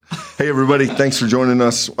Hey, everybody. Thanks for joining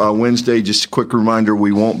us Wednesday. Just a quick reminder,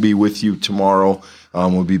 we won't be with you tomorrow.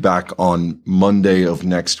 We'll be back on Monday of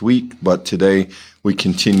next week. But today we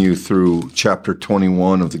continue through chapter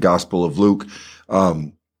 21 of the Gospel of Luke.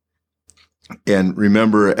 And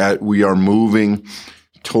remember, we are moving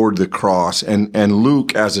toward the cross. And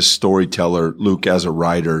Luke as a storyteller, Luke as a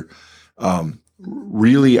writer,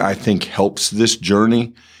 really, I think, helps this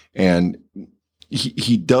journey. And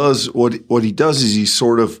he does what he does is he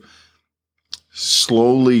sort of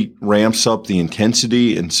slowly ramps up the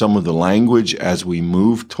intensity and some of the language as we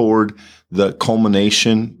move toward the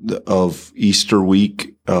culmination of Easter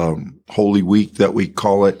week, Holy Week that we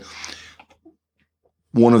call it.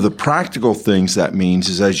 One of the practical things that means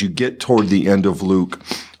is as you get toward the end of Luke,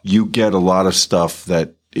 you get a lot of stuff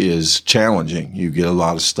that is challenging. You get a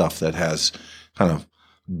lot of stuff that has kind of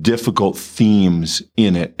difficult themes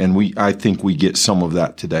in it, and I think we get some of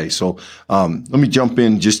that today. So let me jump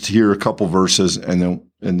in just to hear a couple verses, and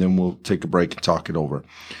then we'll take a break and talk it over.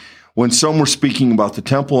 When some were speaking about the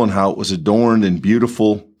temple and how it was adorned and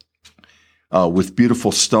beautiful, with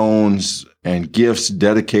beautiful stones and gifts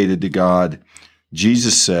dedicated to God,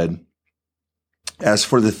 Jesus said, "As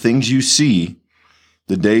for the things you see,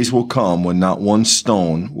 the days will come when not one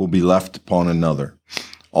stone will be left upon another.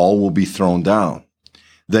 All will be thrown down."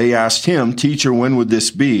 They asked him, "Teacher, when would this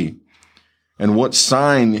be? And what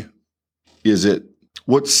sign is it?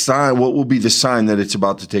 What will be the sign that it's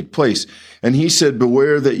about to take place?" And he said,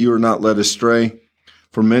 "Beware that you are not led astray,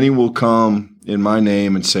 for many will come in my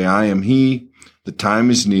name and say, 'I am he.' The time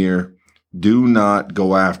is near. Do not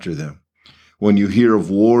go after them. When you hear of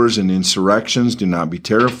wars and insurrections, do not be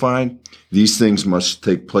terrified. These things must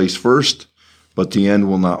take place first, but the end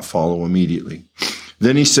will not follow immediately."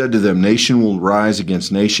 Then he said to them, "Nation will rise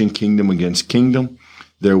against nation, kingdom against kingdom.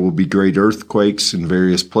 There will be great earthquakes in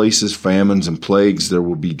various places, famines and plagues. There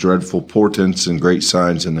will be dreadful portents and great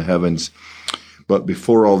signs in the heavens. But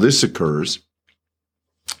before all this occurs,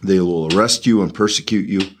 they will arrest you and persecute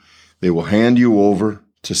you. They will hand you over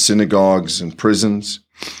to synagogues and prisons.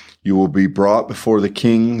 You will be brought before the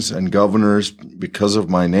kings and governors because of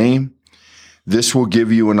my name. This will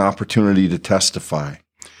give you an opportunity to testify.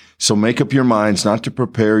 So make up your minds not to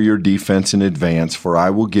prepare your defense in advance, for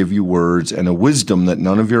I will give you words and a wisdom that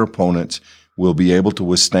none of your opponents will be able to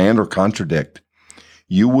withstand or contradict.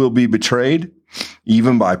 You will be betrayed,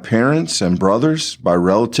 even by parents and brothers, by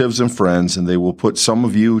relatives and friends, and they will put some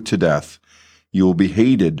of you to death. You will be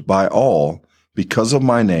hated by all because of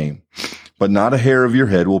my name, but not a hair of your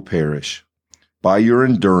head will perish. By your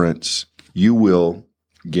endurance, you will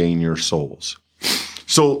gain your souls."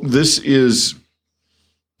 So this is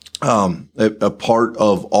a part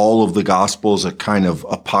of all of the Gospels, a kind of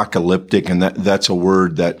apocalyptic, and that's a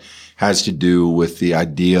word that has to do with the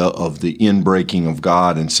idea of the inbreaking of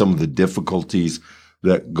God and some of the difficulties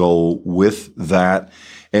that go with that.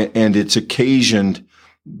 And it's occasioned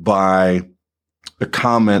by a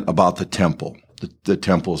comment about the temple. The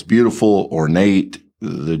temple is beautiful, ornate.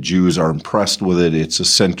 The Jews are impressed with it. It's a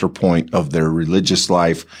center point of their religious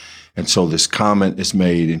life. And so this comment is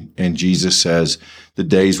made, and Jesus says, the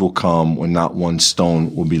days will come when not one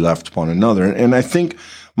stone will be left upon another. And I think,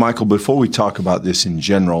 Michael, before we talk about this in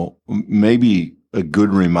general, maybe a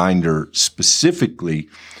good reminder specifically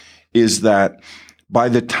is that by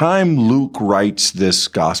the time Luke writes this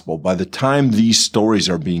gospel, by the time these stories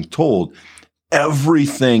are being told,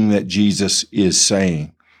 everything that Jesus is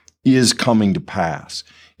saying is coming to pass.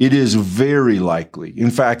 It is very likely. In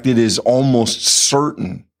fact, it is almost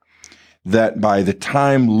certain that by the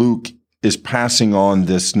time Luke is passing on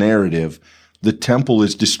this narrative, the temple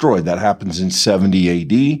is destroyed. That happens in 70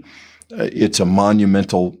 AD. It's a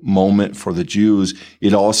monumental moment for the Jews.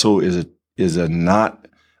 It also is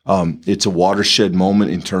it's a watershed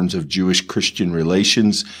moment in terms of Jewish-Christian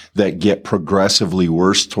relations that get progressively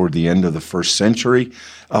worse toward the end of the first century.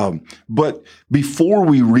 But before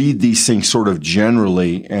we read these things sort of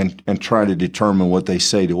generally and try to determine what they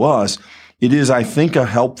say to us, it is, I think, a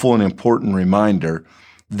helpful and important reminder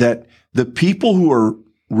that the people who are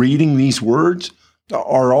reading these words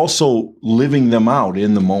are also living them out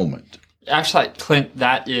in the moment. Actually, Clint,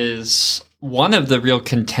 that is one of the real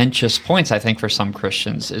contentious points, I think, for some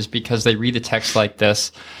Christians, is because they read a text like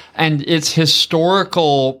this, and its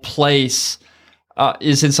historical place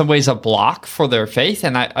is in some ways a block for their faith.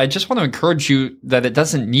 And I just want to encourage you that it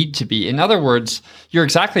doesn't need to be. In other words, you're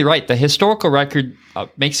exactly right. The historical record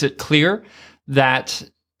makes it clear that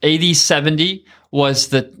AD 70 was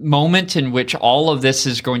the moment in which all of this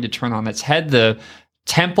is going to turn on its head. The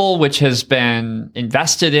temple, which has been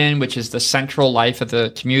invested in, which is the central life of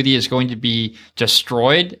the community, is going to be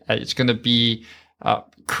destroyed. It's going to be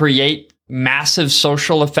create massive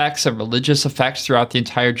social effects and religious effects throughout the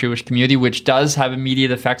entire Jewish community, which does have immediate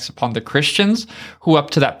effects upon the Christians who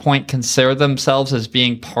up to that point consider themselves as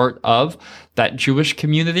being part of that Jewish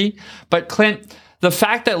community. But Clint, the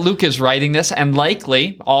fact that Luke is writing this, and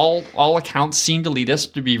likely all accounts seem to lead us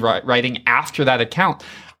to be writing after that account,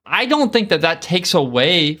 I don't think that takes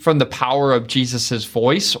away from the power of Jesus's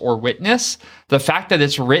voice or witness. The fact that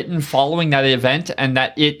it's written following that event and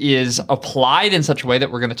that it is applied in such a way that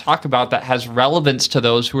we're going to talk about that has relevance to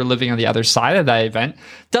those who are living on the other side of that event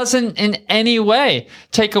doesn't in any way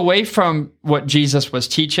take away from what Jesus was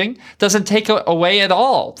teaching, doesn't take away at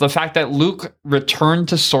all the fact that Luke returned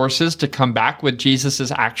to sources to come back with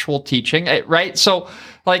Jesus's actual teaching, right? So,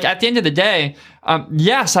 like, at the end of the day,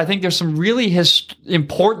 yes, I think there's some really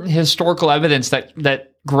important historical evidence that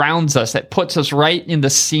grounds us, that puts us right in the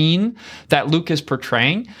scene that Luke is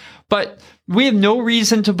portraying. But we have no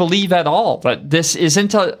reason to believe at all that this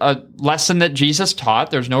isn't a lesson that Jesus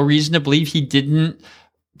taught. There's no reason to believe he didn't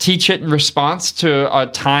teach it in response to a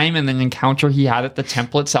time and an encounter he had at the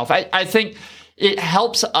temple itself. I think it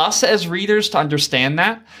helps us as readers to understand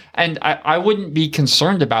that. And I wouldn't be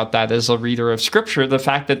concerned about that as a reader of Scripture. The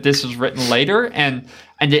fact that this is written later and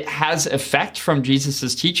it has effect from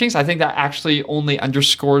Jesus's teachings, I think that actually only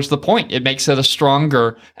underscores the point. It makes it a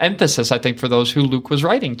stronger emphasis, I think, for those who Luke was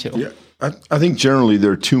writing to. Yeah, I think generally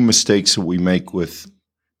there are two mistakes that we make with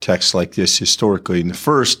texts like this historically. And the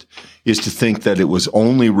first is to think that it was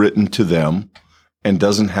only written to them and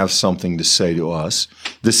doesn't have something to say to us.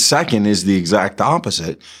 The second is the exact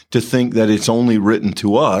opposite, to think that it's only written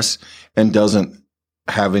to us and doesn't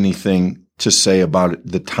have anything to say about it,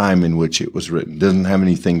 the time in which it was written, doesn't have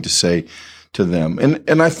anything to say to them.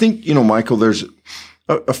 And I think, Michael, there's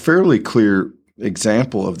a fairly clear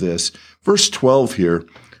example of this. Verse 12 here,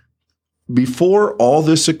 before all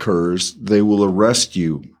this occurs, they will arrest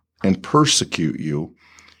you and persecute you,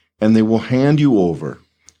 and they will hand you over.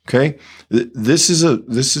 Okay, this is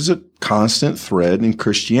a constant thread in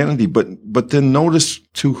Christianity, but then notice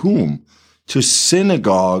to whom? To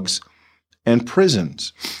synagogues and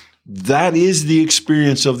prisons. That is the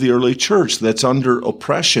experience of the early church that's under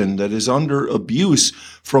oppression, that is under abuse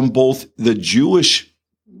from both the Jewish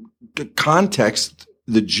context,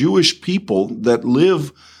 the Jewish people that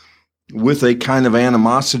live with a kind of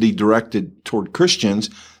animosity directed toward Christians,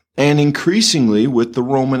 and increasingly with the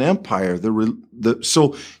Roman Empire.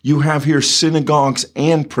 So you have here synagogues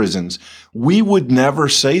and prisons. We would never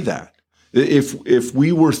say that. If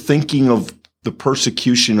we were thinking of the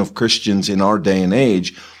persecution of Christians in our day and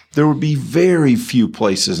age, there would be very few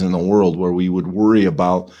places in the world where we would worry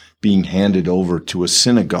about being handed over to a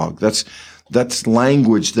synagogue. That's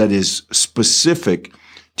language that is specific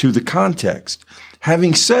to the context.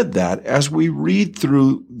 Having said that, as we read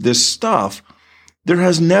through this stuff, there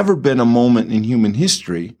has never been a moment in human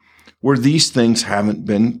history where these things haven't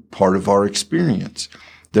been part of our experience.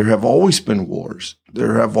 There have always been wars.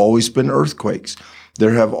 There have always been earthquakes.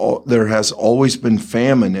 There has always been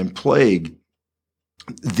famine and plague.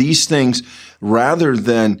 These things, rather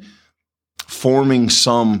than forming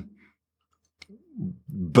some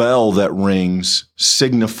bell that rings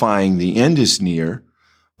signifying the end is near,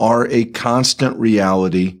 are a constant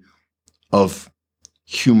reality of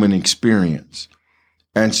human experience.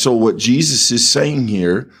 And so what Jesus is saying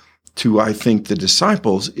here to, I think, the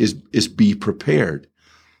disciples is be prepared.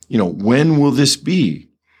 When will this be?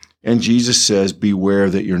 And Jesus says, beware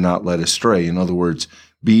that you're not led astray. In other words,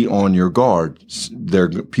 be on your guard.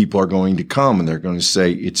 People are going to come and they're going to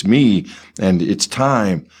say, it's me and it's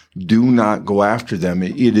time. Do not go after them.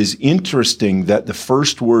 It is interesting that the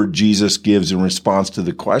first word Jesus gives in response to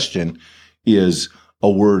the question is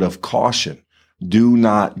a word of caution. Do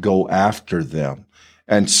not go after them.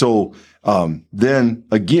 And so then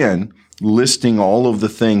again, listing all of the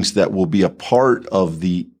things that will be a part of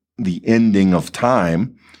the ending of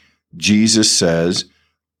time, Jesus says,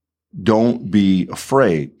 don't be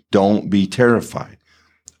afraid. Don't be terrified.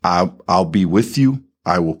 I'll be with you.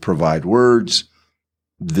 I will provide words.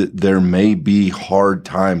 There may be hard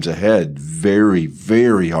times ahead, very,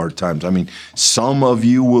 very hard times. I mean, some of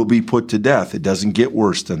you will be put to death. It doesn't get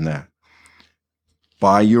worse than that.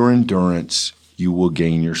 By your endurance, you will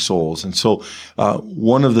gain your souls. And so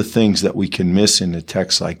one of the things that we can miss in a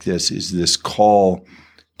text like this is this call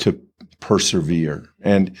to persevere.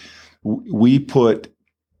 And we put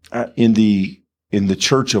in the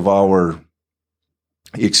church of our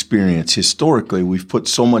experience historically, we've put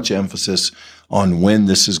so much emphasis on when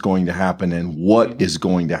this is going to happen and what is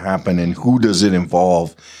going to happen and who does it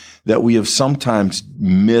involve, that we have sometimes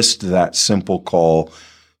missed that simple call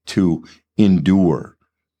to endure,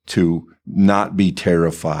 to not be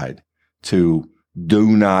terrified, to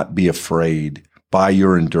do not be afraid. By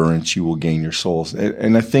your endurance, you will gain your souls.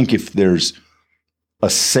 And I think if there's a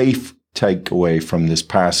safe takeaway from this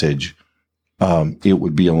passage, it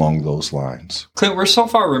would be along those lines. Clint, we're so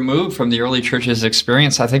far removed from the early church's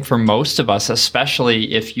experience. I think for most of us,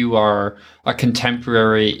 especially if you are a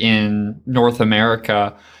contemporary in North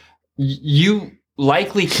America, you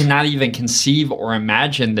likely cannot even conceive or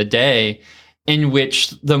imagine the day in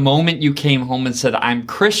which the moment you came home and said, I'm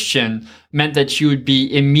Christian, meant that you would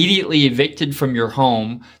be immediately evicted from your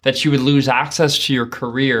home, that you would lose access to your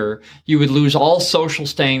career, you would lose all social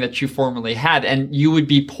standing that you formerly had, and you would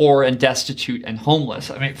be poor and destitute and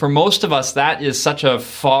homeless. I mean, for most of us, that is such a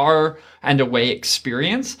far and away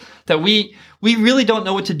experience that we really don't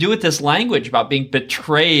know what to do with this language about being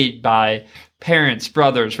betrayed by parents,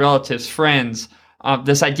 brothers, relatives, friends,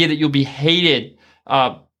 this idea that you'll be hated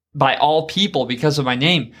by all people because of my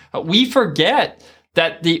name. We forget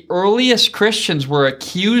that the earliest Christians were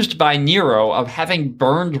accused by Nero of having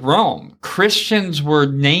burned Rome. Christians were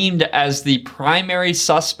named as the primary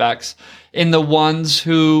suspects in the ones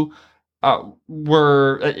who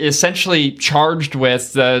were essentially charged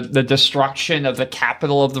with the destruction of the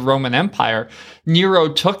capital of the Roman Empire. Nero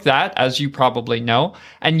took that, as you probably know,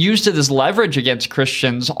 and used it as leverage against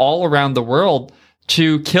Christians all around the world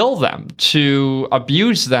to kill them, to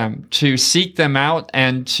abuse them, to seek them out,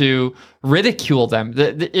 and to ridicule them.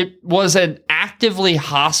 It was an actively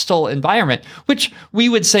hostile environment, which we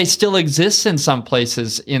would say still exists in some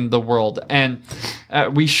places in the world. And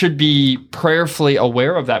we should be prayerfully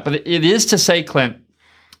aware of that. But it is to say, Clint,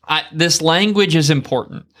 this language is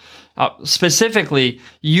important. Specifically,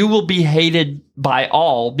 you will be hated by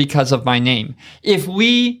all because of my name. If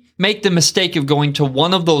we make the mistake of going to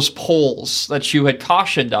one of those polls that you had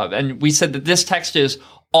cautioned of, and we said that this text is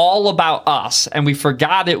all about us, and we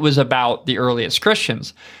forgot it was about the earliest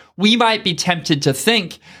Christians, we might be tempted to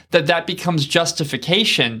think that that becomes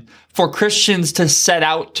justification for Christians to set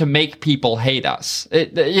out to make people hate us.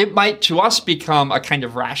 It might to us become a kind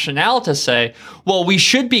of rationale to say, well, we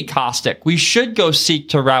should be caustic. We should go seek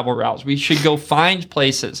to rabble rouse. We should go find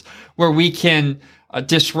places where we can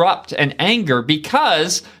disrupt and anger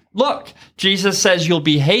because, look, Jesus says you'll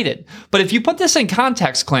be hated. But if you put this in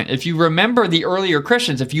context, Clint, if you remember the earlier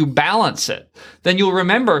Christians, if you balance it, then you'll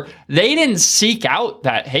remember they didn't seek out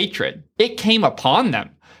that hatred. It came upon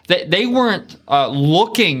them. They weren't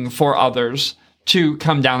looking for others to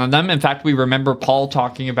come down on them. In fact, we remember Paul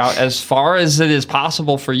talking about, as far as it is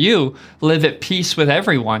possible for you, live at peace with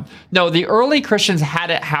everyone. No, the early Christians had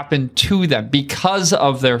it happen to them because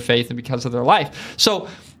of their faith and because of their life. So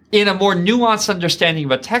in a more nuanced understanding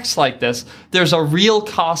of a text like this, there's a real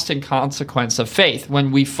cost and consequence of faith.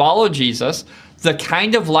 When we follow Jesus, the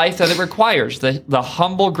kind of life that it requires, the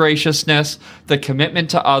humble graciousness, the commitment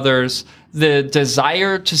to others, the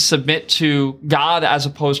desire to submit to God as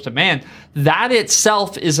opposed to man, that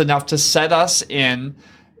itself is enough to set us in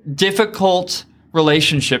difficult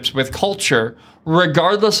relationships with culture,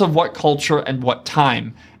 regardless of what culture and what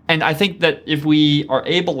time. And I think that if we are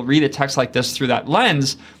able to read a text like this through that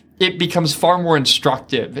lens, it becomes far more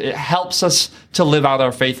instructive. It helps us to live out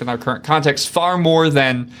our faith in our current context far more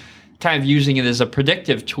than kind of using it as a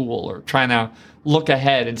predictive tool or trying to look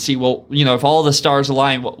ahead and see, well, if all the stars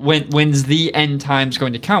align, when's the end times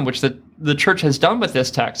going to come, which the church has done with this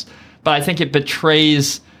text. But I think it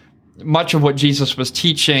betrays much of what Jesus was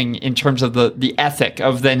teaching in terms of the ethic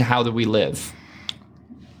of then how do we live.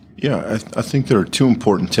 Yeah, I think there are two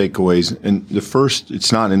important takeaways. And the first,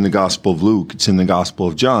 it's not in the Gospel of Luke, it's in the Gospel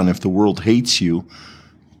of John. If the world hates you,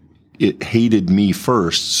 it hated me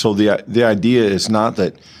first. So the idea is not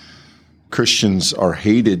that Christians are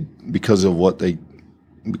hated because of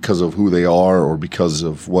who they are or because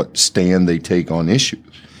of what stand they take on issues.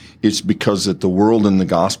 It's because that the world and the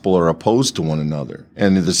gospel are opposed to one another.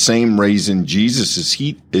 And the same reason Jesus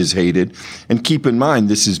is hated. And keep in mind,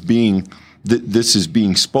 this is being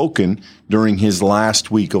spoken during his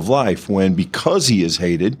last week of life, when, because he is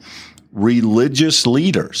hated, religious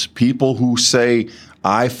leaders, people who say,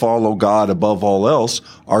 I follow God above all else,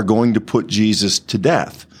 are going to put Jesus to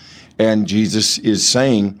death. And Jesus is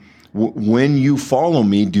saying, when you follow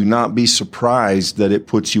me, do not be surprised that it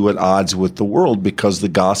puts you at odds with the world, because the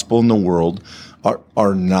gospel and the world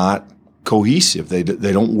are not cohesive. They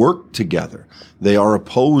don't work together. They are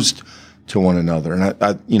opposed to one another.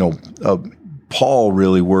 And Paul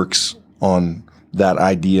really works on that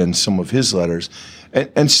idea in some of his letters.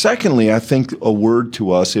 And secondly, I think a word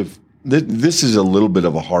to us, if this is a little bit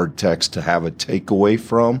of a hard text to have a takeaway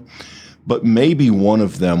from, but maybe one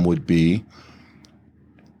of them would be,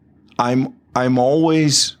 I'm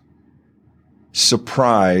always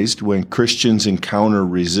surprised when Christians encounter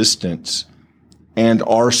resistance and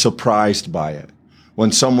are surprised by it.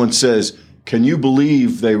 When someone says, can you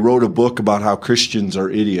believe they wrote a book about how Christians are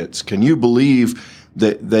idiots? Can you believe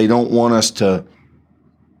that they don't want us to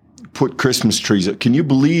put Christmas trees up? Can you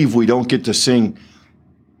believe we don't get to sing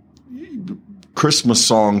Christmas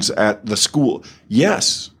songs at the school?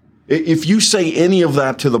 Yes. If you say any of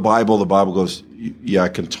that to the Bible goes, yeah, I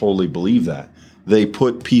can totally believe that. They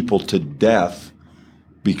put people to death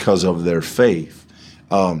because of their faith.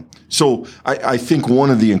 So I think one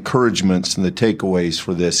of the encouragements and the takeaways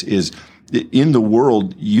for this is in the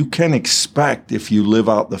world, you can expect, if you live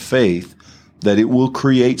out the faith, that it will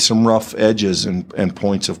create some rough edges and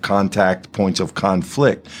points of contact, points of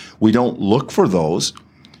conflict. We don't look for those,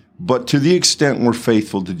 but to the extent we're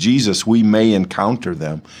faithful to Jesus, we may encounter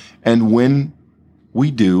them. And when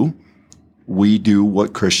we do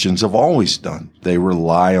what Christians have always done. They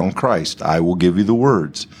rely on Christ. I will give you the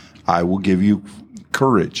words. I will give you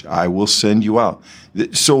courage. I will send you out.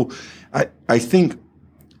 So I think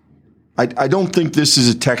I don't think this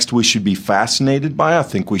is a text we should be fascinated by. I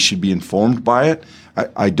think we should be informed by it.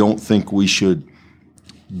 I don't think we should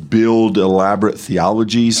build elaborate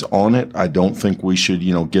theologies on it. I don't think we should,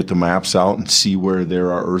 get the maps out and see where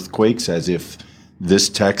there are earthquakes as if this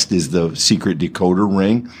text is the secret decoder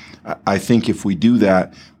ring. I think if we do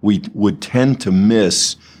that, we would tend to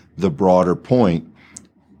miss the broader point.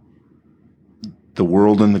 The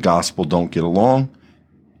world and the gospel don't get along.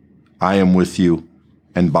 I am with you,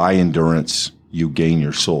 and by endurance, you gain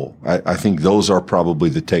your soul. I think those are probably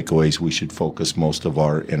the takeaways we should focus most of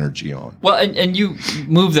our energy on. Well, and you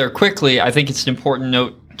move there quickly. I think it's an important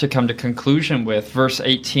note to come to conclusion with. Verse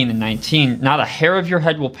 18 and 19, not a hair of your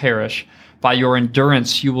head will perish. By your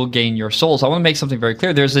endurance, you will gain your souls. I want to make something very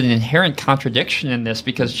clear. There's an inherent contradiction in this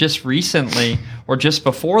because just recently, or just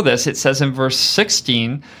before this, it says in verse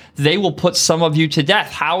 16, they will put some of you to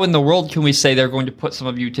death. How in the world can we say they're going to put some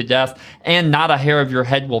of you to death and not a hair of your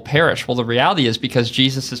head will perish? Well, the reality is because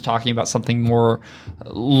Jesus is talking about something more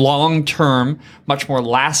long-term, much more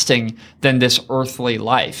lasting than this earthly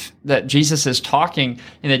life. That Jesus is talking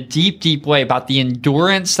in a deep, deep way about the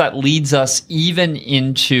endurance that leads us even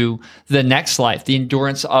into the next life, the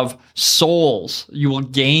endurance of souls. You will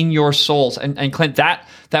gain your souls. And Clint,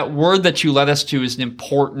 that word that you led us to is an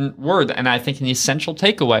important word, and I think an essential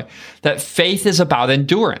takeaway, that faith is about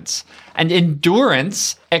endurance. And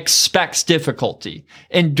endurance expects difficulty.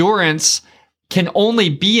 Endurance can only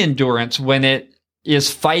be endurance when it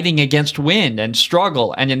is fighting against wind and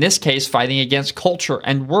struggle, and in this case, fighting against culture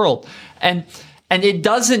and world. And it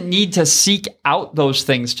doesn't need to seek out those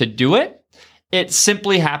things to do it. It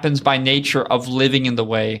simply happens by nature of living in the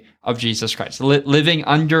way of Jesus Christ. Living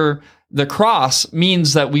under the cross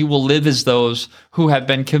means that we will live as those who have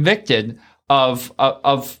been convicted of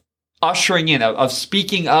ushering in, of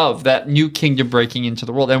speaking of that new kingdom breaking into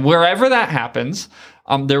the world. And wherever that happens,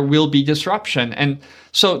 there will be disruption. And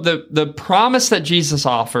so the promise that Jesus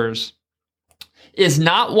offers is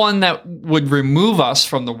not one that would remove us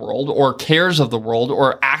from the world or cares of the world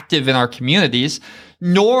or active in our communities,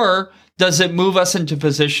 nor does it move us into a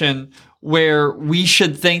position where we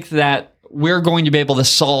should think that we're going to be able to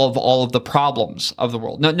solve all of the problems of the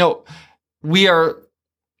world. No, we are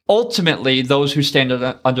ultimately those who stand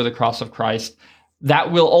under the cross of Christ.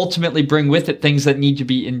 That will ultimately bring with it things that need to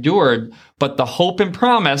be endured. But the hope and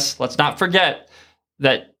promise, let's not forget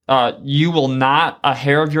that you will not, a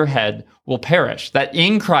hair of your head will perish. That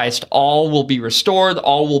in Christ, all will be restored,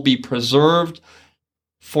 all will be preserved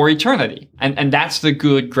for eternity. And that's the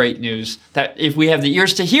good, great news that if we have the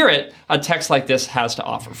ears to hear it, a text like this has to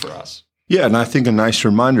offer for us. Yeah, and I think a nice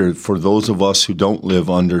reminder for those of us who don't live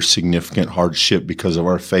under significant hardship because of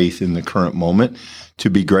our faith in the current moment, to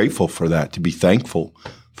be grateful for that, to be thankful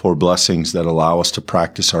for blessings that allow us to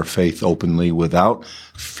practice our faith openly without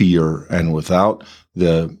fear and without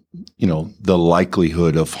the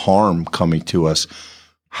likelihood of harm coming to us.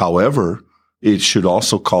 However, it should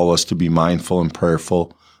also call us to be mindful and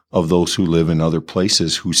prayerful of those who live in other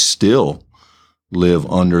places who still live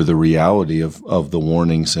under the reality of the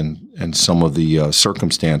warnings and some of the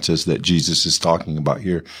circumstances that Jesus is talking about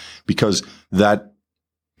here, because that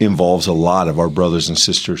involves a lot of our brothers and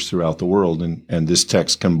sisters throughout the world. And this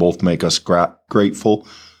text can both make us grateful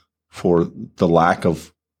for the lack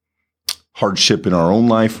of hardship in our own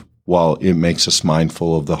life, while it makes us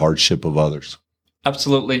mindful of the hardship of others.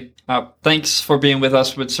 Absolutely. Thanks for being with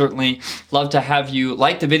us. Would certainly love to have you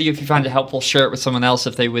like the video if you find it helpful, share it with someone else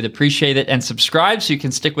if they would appreciate it, and subscribe so you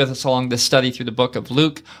can stick with us along this study through the book of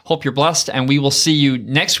Luke. Hope you're blessed, and we will see you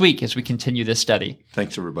next week as we continue this study.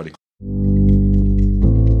 Thanks, everybody.